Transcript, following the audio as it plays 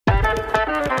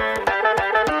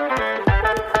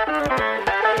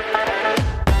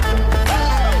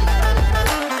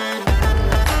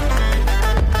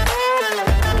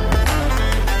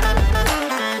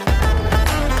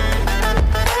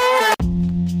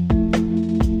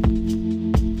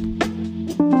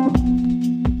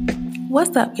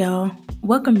What's up, y'all?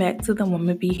 Welcome back to the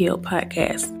Woman Be Healed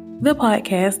podcast, the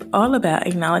podcast all about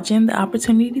acknowledging the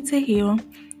opportunity to heal,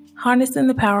 harnessing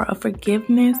the power of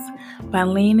forgiveness by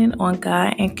leaning on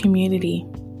God and community.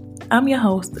 I'm your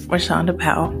host, Rashonda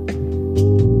Powell.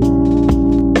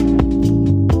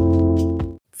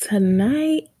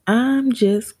 Tonight, I'm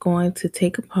just going to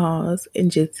take a pause and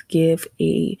just give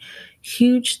a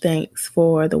huge thanks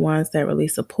for the ones that really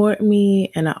support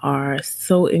me and are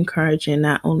so encouraging,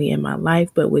 not only in my life,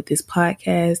 but with this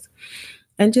podcast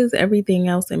and just everything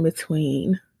else in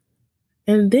between.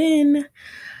 And then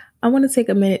I want to take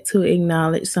a minute to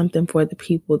acknowledge something for the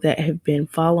people that have been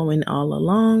following all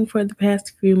along for the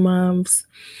past few months,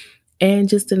 and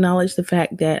just acknowledge the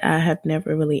fact that I have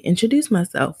never really introduced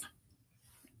myself.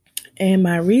 And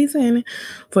my reason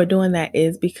for doing that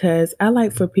is because I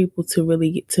like for people to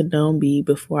really get to know me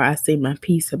before I say my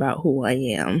piece about who I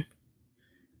am.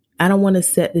 I don't want to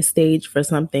set the stage for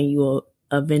something you will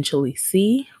eventually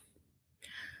see.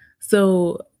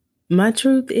 So my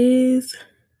truth is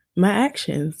my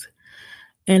actions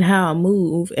and how I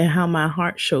move and how my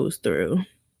heart shows through.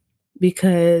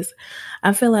 Because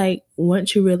I feel like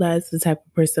once you realize the type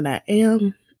of person I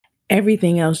am,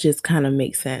 everything else just kind of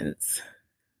makes sense.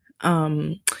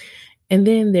 And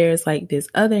then there's like this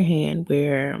other hand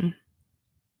where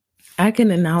I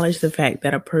can acknowledge the fact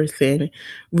that a person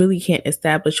really can't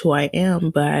establish who I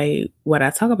am by what I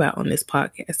talk about on this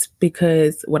podcast,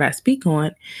 because what I speak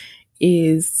on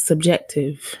is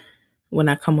subjective. When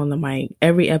I come on the mic,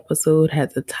 every episode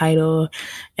has a title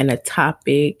and a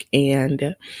topic,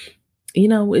 and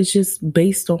it's just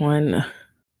based on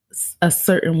a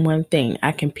certain one thing.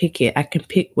 I can pick it. I can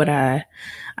pick what I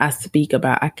speak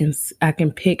about. I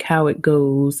can pick how it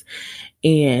goes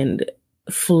and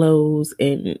flows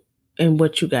and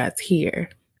what you guys hear.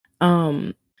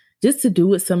 Just to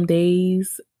do it some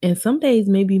days, and some days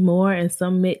maybe more, and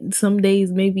some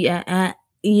days maybe I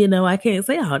can't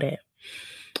say all that.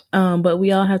 But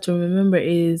we all have to remember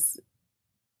is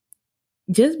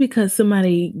just because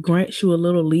somebody grants you a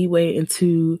little leeway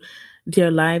into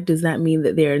their life does not mean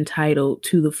that they're entitled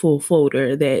to the full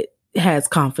folder that has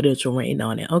confidential written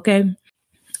on it. Okay.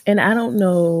 And I don't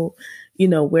know,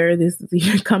 where this is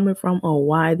even coming from or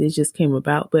why this just came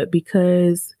about, but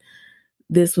because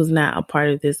this was not a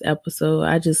part of this episode,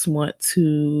 I just want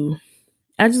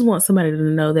somebody to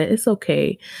know that it's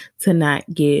okay to not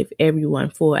give everyone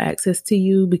full access to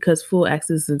you, because full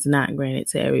access is not granted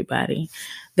to everybody.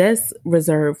 That's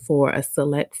reserved for a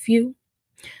select few.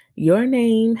 Your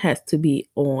name has to be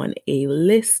on a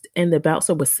list, and the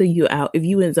bouncer will see you out if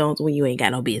you in zones when you ain't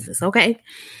got no business, okay?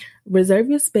 Reserve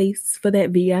your space for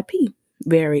that VIP.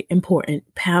 Very important.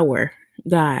 Power.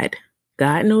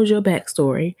 God knows your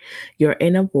backstory, your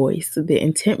inner voice, the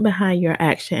intent behind your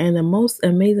action, and the most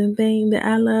amazing thing that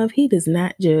I love, He does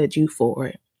not judge you for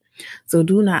it. So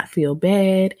do not feel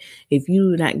bad if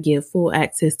you do not give full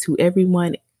access to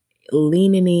everyone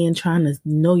leaning in, trying to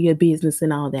know your business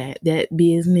and all that. That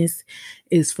business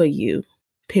is for you,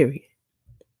 period.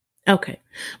 Okay.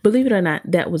 Believe it or not,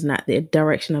 that was not the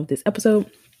direction of this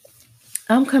episode.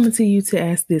 I'm coming to you to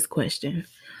ask this question.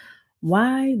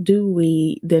 Why do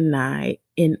we deny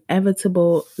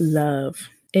inevitable love?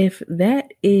 If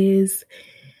that is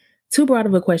too broad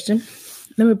of a question,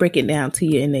 let me break it down to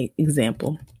you in an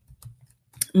example.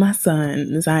 My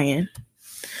son, Zion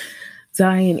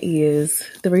is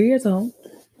 3 years old,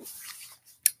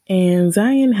 and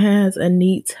Zion has a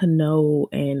need to know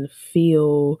and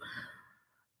feel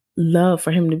love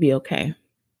for him to be okay.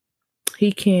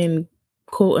 He can,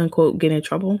 quote unquote, get in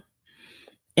trouble,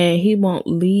 and he won't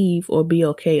leave or be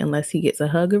okay unless he gets a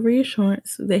hug of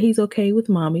reassurance that he's okay with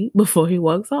mommy before he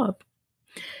walks off.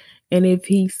 And if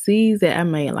he sees that I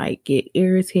may get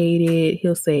irritated,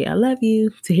 he'll say, "I love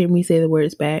you," to hear me say the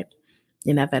words back.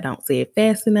 And if I don't say it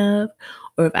fast enough,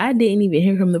 or if I didn't even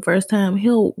hear him the first time,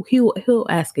 he'll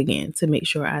ask again to make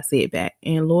sure I say it back.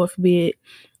 And Lord forbid,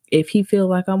 if he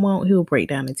feels like I won't, he'll break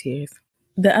down in tears.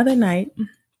 The other night,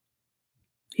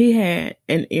 he had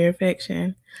an ear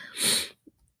infection.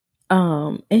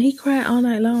 And he cried all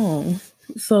night long.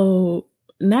 So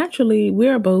naturally, we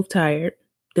are both tired,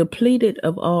 depleted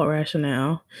of all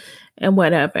rationale, and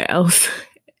whatever else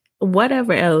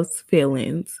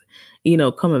feelings,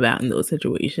 come about in those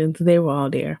situations. They were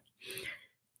all there.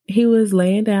 He was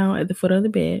laying down at the foot of the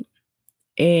bed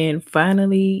and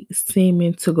finally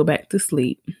seeming to go back to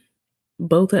sleep.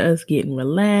 Both of us getting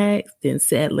relaxed and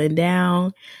settling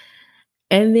down.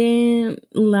 And then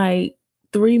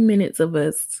 3 minutes of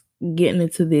us getting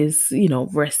into this,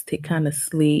 rested kind of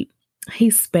sleep, he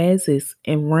spazzes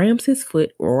and rams his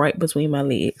foot right between my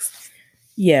legs.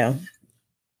 Yeah.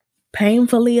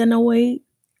 painfully annoyed,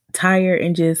 tired,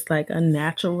 and just like a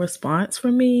natural response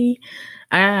for me.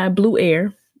 I blew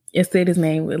air and said his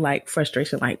name with like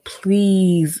frustration, like,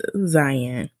 please,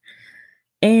 Zion.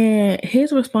 And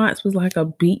his response was like a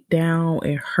beat down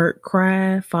and hurt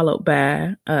cry, followed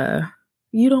by,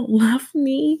 you don't love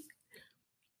me?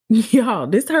 Y'all,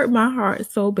 this hurt my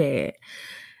heart so bad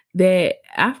that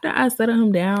after I settled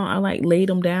him down, I like laid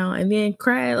him down and then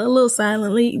cried a little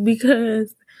silently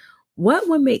because what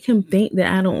would make him think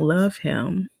that I don't love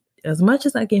him? As much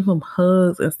as I give him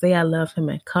hugs and say I love him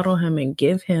and cuddle him and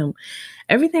give him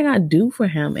everything I do for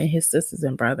him and his sisters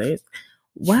and brothers,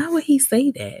 why would he say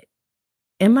that?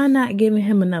 Am I not giving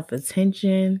him enough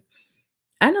attention?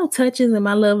 I know touch isn't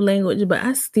my love language, but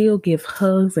I still give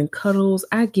hugs and cuddles.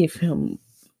 I give him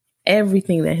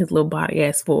everything that his little body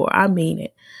asks for. I mean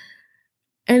it.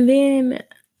 And then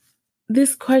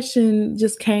this question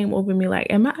just came over me like,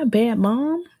 am I a bad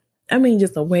mom? I mean,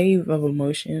 just a wave of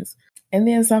emotions. And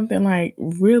then something like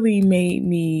really made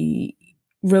me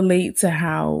relate to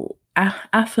how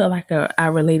I feel like I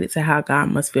related to how God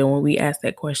must feel when we ask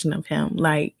that question of him.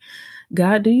 Like,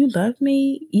 God, do you love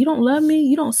me? You don't love me?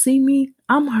 You don't see me?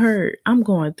 I'm hurt. I'm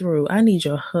going through. I need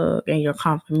your hug and your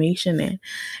confirmation. And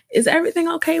is everything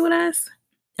okay with us?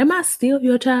 Am I still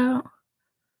your child?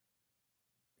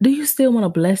 Do you still want to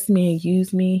bless me and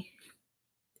use me?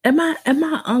 Am I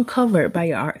uncovered by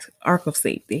your ark of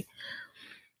safety?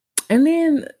 And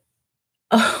then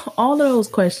all of those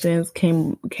questions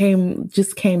came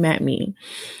at me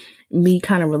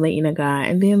kind of relating to God.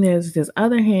 And then there's this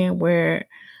other hand where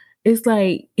it's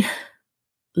like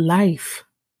life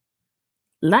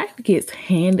gets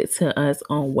handed to us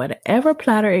on whatever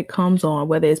platter it comes on,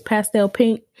 whether it's pastel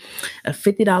pink, a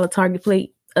 $50 Target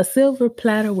plate, a silver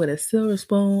platter with a silver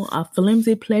spoon, a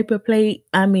flimsy paper plate,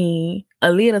 a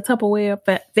lid of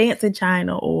Tupperware, fancy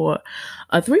china, or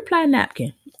a 3-ply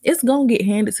napkin. It's going to get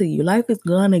handed to you. Life is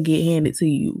going to get handed to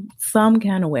you some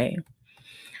kind of way.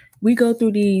 We go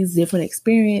through these different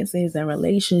experiences and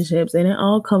relationships, and it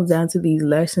all comes down to these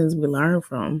lessons we learn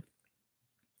from.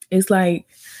 It's like,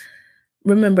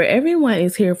 remember, everyone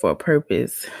is here for a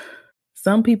purpose.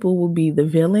 Some people will be the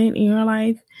villain in your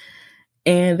life,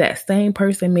 and that same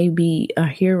person may be a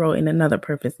hero in another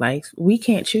person's life. We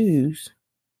can't choose.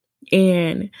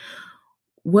 And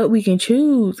what we can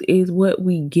choose is what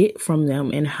we get from them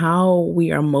and how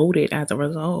we are molded as a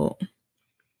result.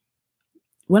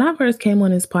 When I first came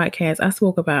on this podcast, I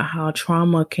spoke about how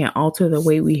trauma can alter the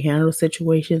way we handle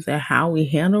situations and how we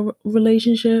handle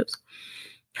relationships,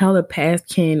 how the past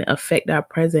can affect our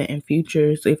present and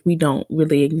futures if we don't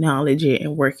really acknowledge it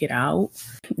and work it out.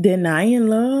 Denying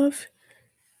love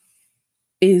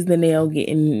is the nail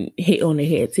getting hit on the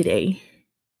head today.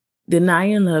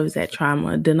 Denying love is that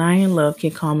trauma. Denying love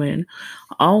can come in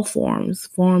all forms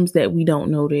that we don't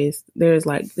notice. There's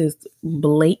like this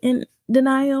blatant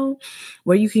denial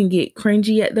where you can get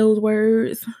cringy at those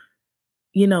words.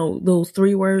 You know, those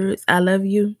 3 words, I love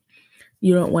you.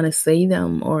 You don't want to say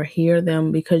them or hear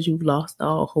them because you've lost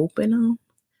all hope in them.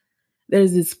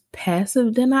 There's this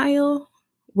passive denial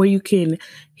where you can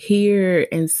hear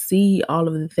and see all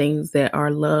of the things that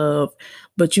are love,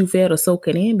 but you fail to soak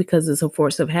it in because it's a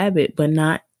force of habit, but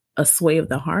not a sway of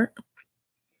the heart.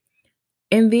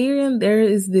 And then there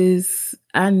is this,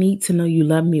 I need to know you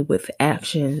love me with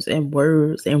actions and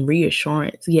words and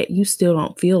reassurance, yet you still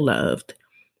don't feel loved.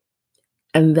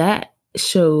 And that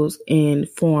shows in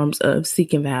forms of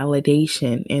seeking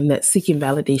validation, and that seeking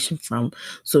validation from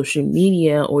social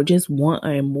media or just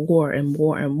wanting more and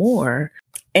more and more.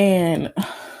 And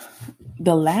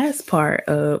the last part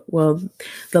of,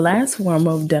 the last form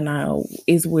of denial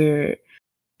is where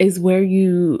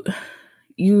you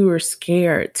are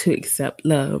scared to accept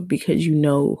love because you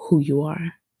know who you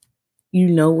are. You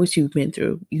know what you've been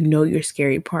through. You know your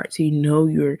scary parts. You know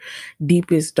your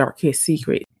deepest, darkest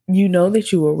secret. You know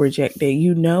that you were rejected.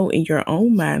 You know in your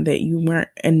own mind that you weren't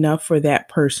enough for that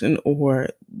person or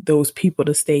those people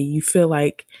to stay. You feel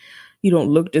like you don't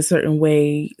look a certain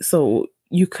way, so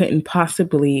you couldn't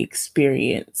possibly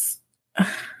experience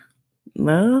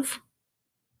love.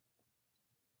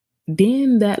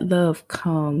 Then that love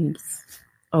comes,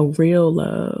 a real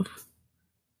love,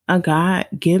 a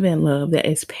God-given love that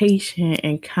is patient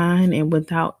and kind and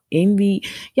without envy.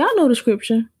 Y'all know the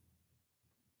scripture.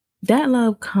 That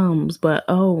love comes, but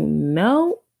oh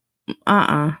no,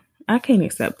 I can't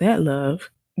accept that love.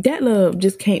 That love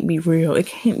just can't be real. It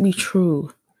can't be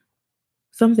true.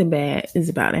 Something bad is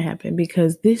about to happen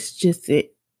because this just isn't.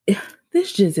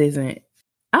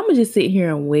 I'm gonna just sit here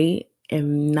and wait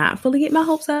and not fully get my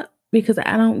hopes up because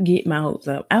I don't get my hopes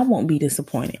up. I won't be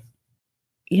disappointed.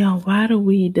 Why do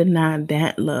we deny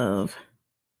that love?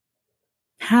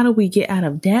 How do we get out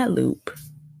of that loop?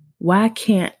 Why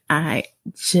can't I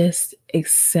just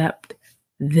accept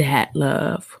that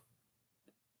love?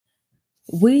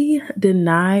 We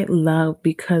deny love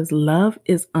because love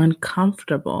is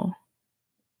uncomfortable.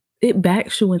 It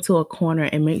backs you into a corner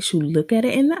and makes you look at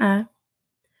it in the eye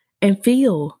and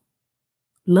feel.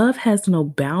 Love has no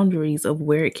boundaries of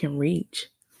where it can reach.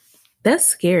 That's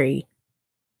scary,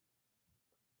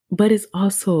 but it's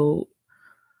also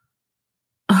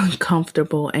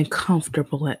uncomfortable and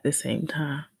comfortable at the same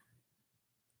time.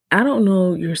 I don't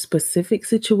know your specific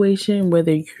situation,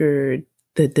 whether you're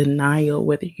the denial,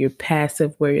 whether you're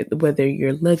passive, whether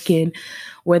you're looking,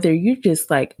 whether you're just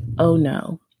like, oh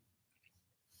no.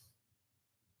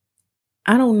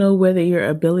 I don't know whether your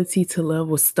ability to love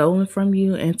was stolen from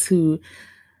you, and to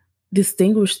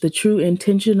distinguish the true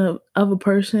intention of a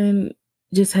person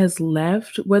just has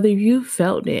left, whether you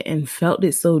felt it and felt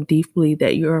it so deeply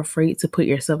that you're afraid to put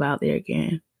yourself out there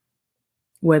again,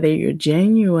 whether you're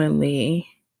genuinely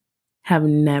have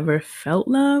never felt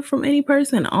love from any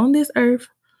person on this earth,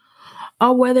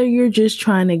 or whether you're just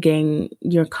trying to gain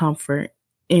your comfort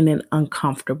in an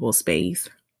uncomfortable space.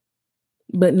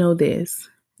 But know this: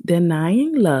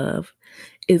 denying love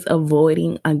is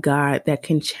avoiding a God that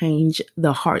can change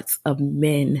the hearts of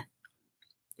men,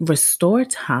 restore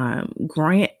time,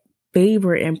 grant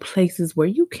favor in places where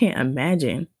you can't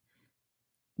imagine,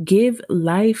 give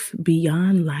life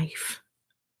beyond life.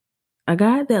 A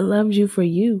God that loves you for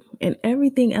you and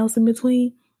everything else in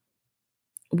between.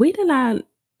 We deny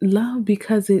love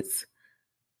because it's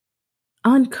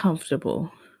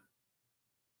uncomfortable.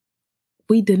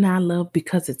 We deny love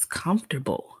because it's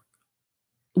comfortable.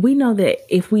 We know that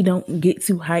if we don't get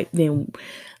too hyped, then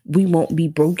we won't be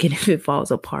broken if it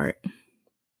falls apart.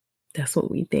 That's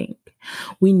what we think.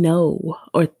 We know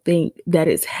or think that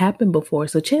it's happened before,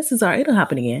 so chances are it'll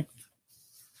happen again.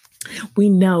 We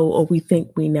know, or we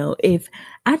think we know, if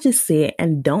I just say it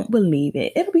and don't believe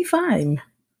it, it'll be fine.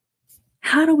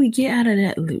 How do we get out of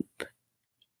that loop?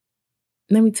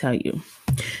 Let me tell you.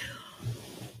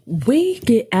 We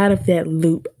get out of that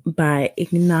loop by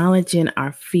acknowledging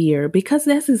our fear, because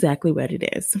that's exactly what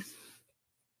it is.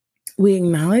 We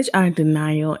acknowledge our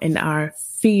denial and our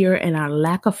fear and our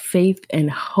lack of faith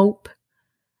and hope.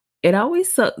 It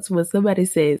always sucks when somebody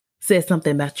says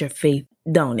something about your faith,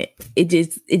 don't it? It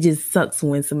just sucks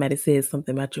when somebody says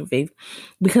something about your faith,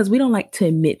 because we don't like to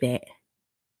admit that.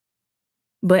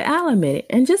 But I'll admit it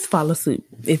and just follow suit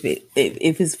if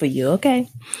it's for you, okay?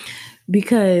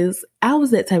 Because I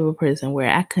was that type of person where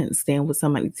I couldn't stand when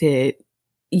somebody said,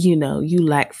 you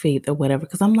lack faith or whatever.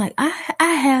 Because I'm like, I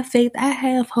have faith, I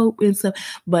have hope and stuff.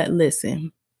 But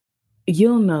listen,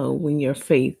 you'll know when your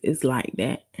faith is like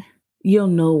that. You'll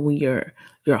know when your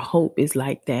hope is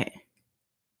like that.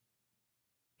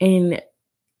 And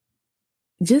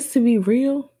just to be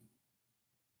real,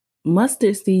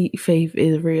 mustard seed faith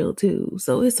is real too.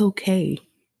 So it's okay.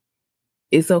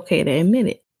 It's okay to admit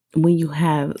it when you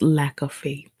have lack of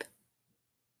faith.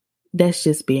 That's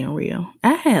just being real.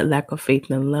 I had lack of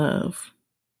faith in love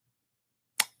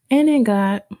and in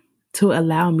God to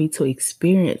allow me to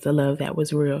experience a love that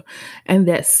was real and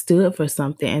that stood for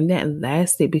something and that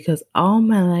lasted, because all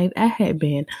my life I had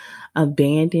been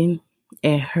abandoned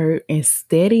and hurt and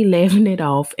steady laughing it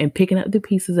off and picking up the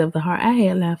pieces of the heart I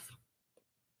had left.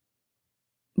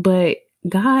 But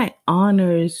God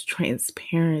honors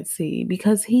transparency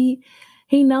because he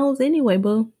knows anyway,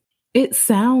 boo. It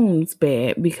sounds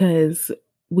bad because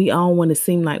we all want to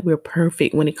seem like we're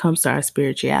perfect when it comes to our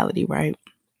spirituality, right?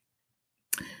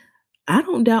 I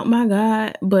don't doubt my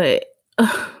God, but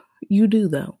you do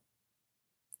though.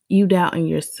 You doubting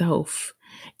yourself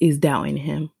is doubting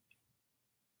him.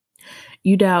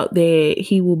 You doubt that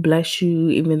he will bless you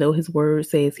even though his word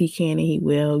says he can and he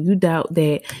will. You doubt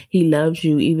that he loves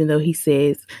you even though he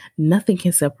says nothing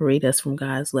can separate us from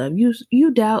God's love.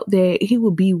 You doubt that he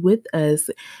will be with us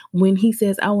when he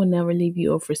says, I will never leave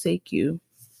you or forsake you.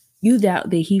 You doubt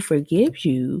that he forgives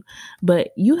you, but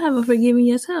you haven't forgiven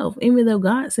yourself, even though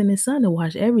God sent his son to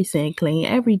wash every sin clean,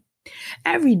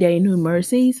 every day, new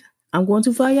mercies. I'm going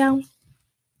too far, y'all.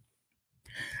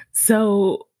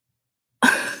 So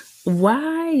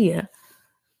why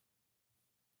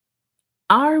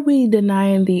are we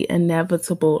denying the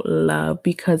inevitable love?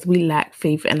 Because we lack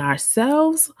faith in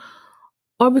ourselves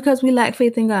or because we lack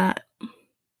faith in God?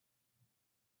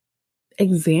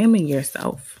 Examine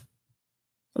yourself.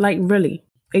 Like, really,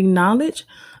 acknowledge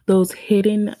those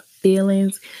hidden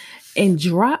feelings and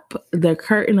drop the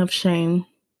curtain of shame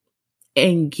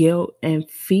and guilt and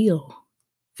feel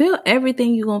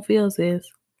everything you're going to feel, sis.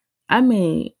 I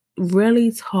mean,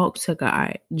 Really talk to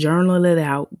God, journal it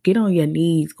out, get on your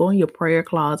knees, go in your prayer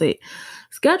closet,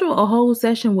 schedule a whole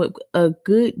session with a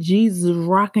good Jesus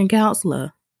rocking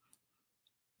counselor.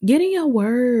 Get in your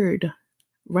word,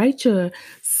 write your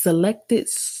selected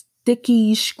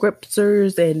sticky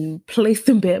scriptures and place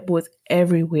them bad boys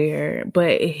everywhere.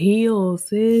 But heal,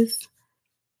 sis.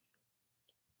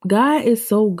 God is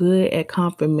so good at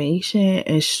confirmation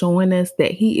and showing us that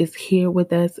He is here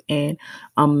with us and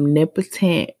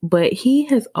omnipotent, but He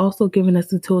has also given us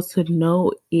the tools to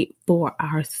know it for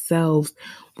ourselves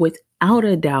without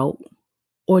a doubt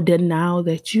or denial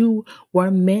that you were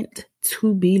meant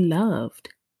to be loved.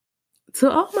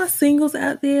 To all my singles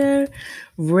out there,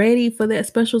 ready for that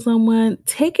special someone,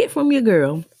 take it from your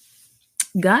girl.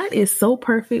 God is so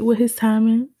perfect with His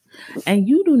timing. And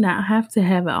you do not have to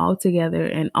have it all together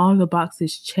and all the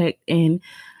boxes checked. And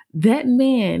that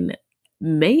man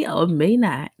may or may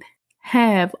not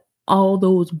have all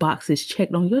those boxes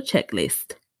checked on your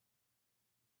checklist.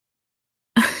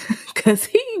 Because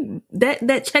that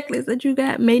checklist that you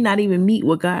got may not even meet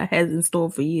what God has in store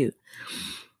for you.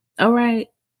 All right.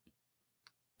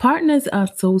 Partners are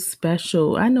so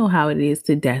special. I know how it is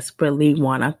to desperately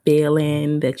want a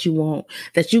feeling that you're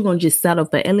going to just settle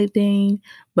for anything.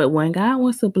 But when God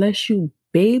wants to bless you,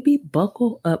 baby,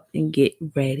 buckle up and get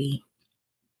ready.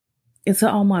 And to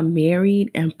all my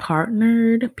married and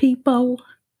partnered people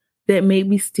that may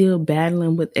be still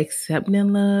battling with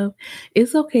accepting love,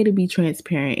 it's okay to be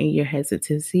transparent in your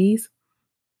hesitancies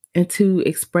and to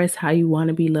express how you want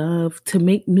to be loved, to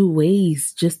make new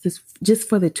ways just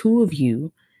for the two of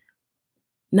you.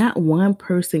 Not one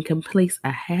person can place a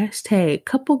hashtag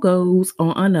couple goals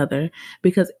on another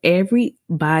because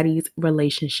everybody's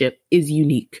relationship is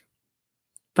unique.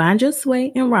 Find your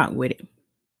sway and rock with it.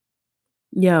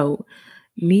 Yo,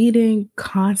 needing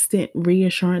constant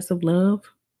reassurance of love,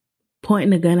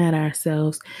 pointing a gun at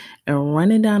ourselves and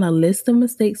running down a list of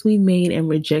mistakes we made and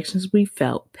rejections we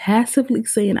felt, passively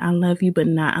saying I love you but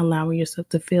not allowing yourself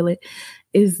to feel it,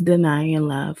 is denying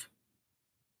love.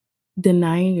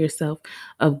 Denying yourself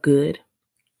of good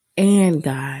and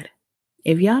God.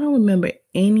 If y'all don't remember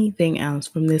anything else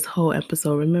from this whole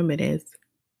episode, remember this.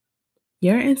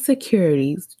 Your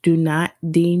insecurities do not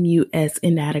deem you as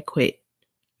inadequate.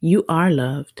 You are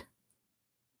loved.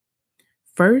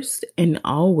 First and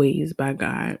always by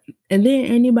God. And then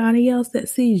anybody else that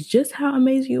sees just how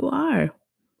amazing you are.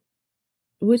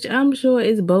 Which I'm sure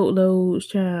is boatloads,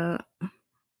 child.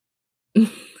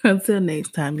 Until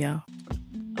next time, y'all.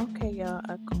 Okay, y'all,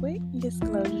 a quick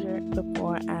disclosure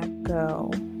before I go.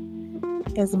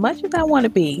 As much as I want to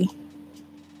be,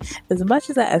 as much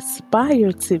as I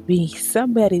aspire to be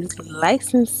somebody's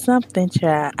licensed something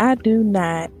child, I do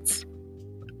not.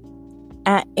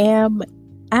 I am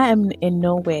in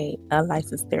no way a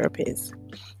licensed therapist.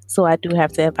 So I do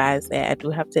have to advise that. I do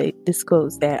have to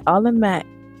disclose that. All of my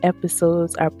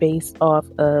episodes are based off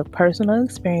of personal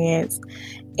experience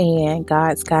and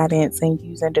God's guidance and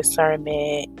using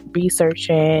discernment,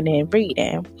 researching and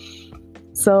reading.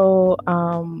 So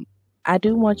I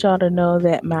do want y'all to know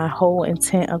that my whole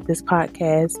intent of this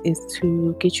podcast is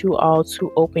to get you all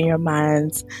to open your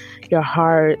minds, your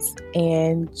hearts,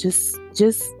 and just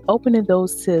opening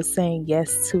those to saying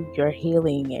yes to your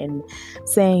healing and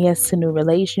saying yes to new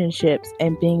relationships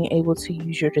and being able to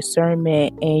use your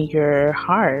discernment and your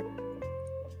heart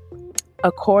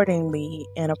accordingly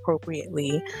and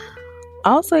appropriately.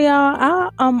 Also, y'all, I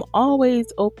am always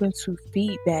open to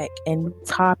feedback and new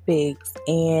topics,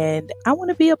 and I want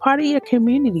to be a part of your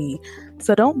community.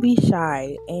 So don't be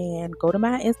shy and go to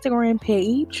my Instagram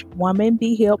page, Woman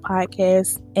Be Healed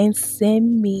Podcast, and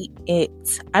send me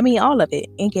it. I mean, all of it.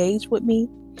 Engage with me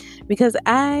because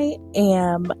I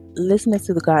am listening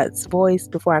to the God's voice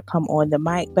before I come on the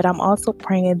mic, but I'm also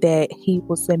praying that He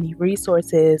will send me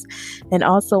resources and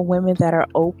also women that are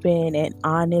open and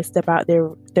honest about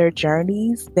their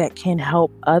journeys that can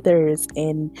help others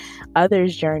in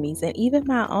others' journeys and even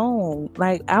my own.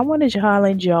 Like, I want to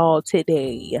challenge y'all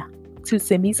today to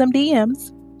send me some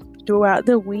DMs throughout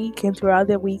the week and throughout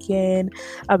the weekend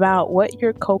about what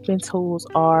your coping tools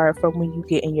are for when you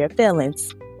get in your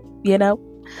feelings,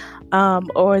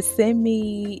 or send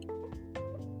me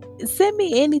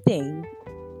anything.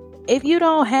 If you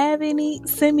don't have any,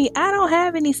 send me. I don't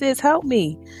have any, sis, help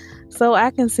me. So I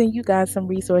can send you guys some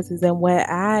resources and what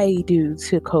I do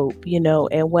to cope,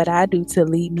 and what I do to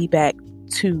lead me back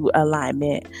to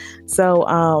alignment. So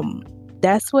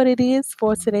that's what it is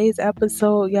for today's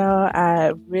episode, y'all.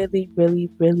 I really, really,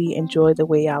 really enjoy the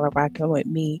way y'all are rocking with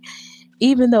me.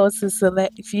 even though it's a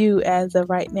select few as of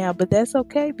right now, but that's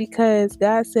okay because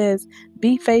God says,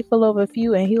 be faithful over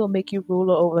few and he will make you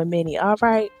ruler over many. All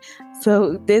right.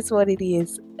 So this what it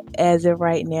is as of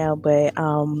right now, but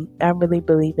I'm really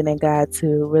believing in God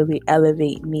to really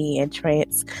elevate me and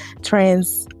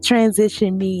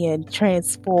transition me and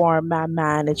transform my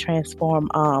mind and transform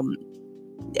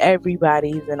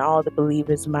everybody's and all the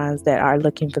believers' minds that are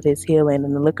looking for this healing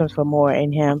and looking for more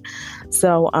in him.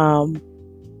 So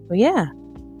yeah.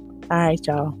 All right,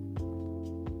 y'all.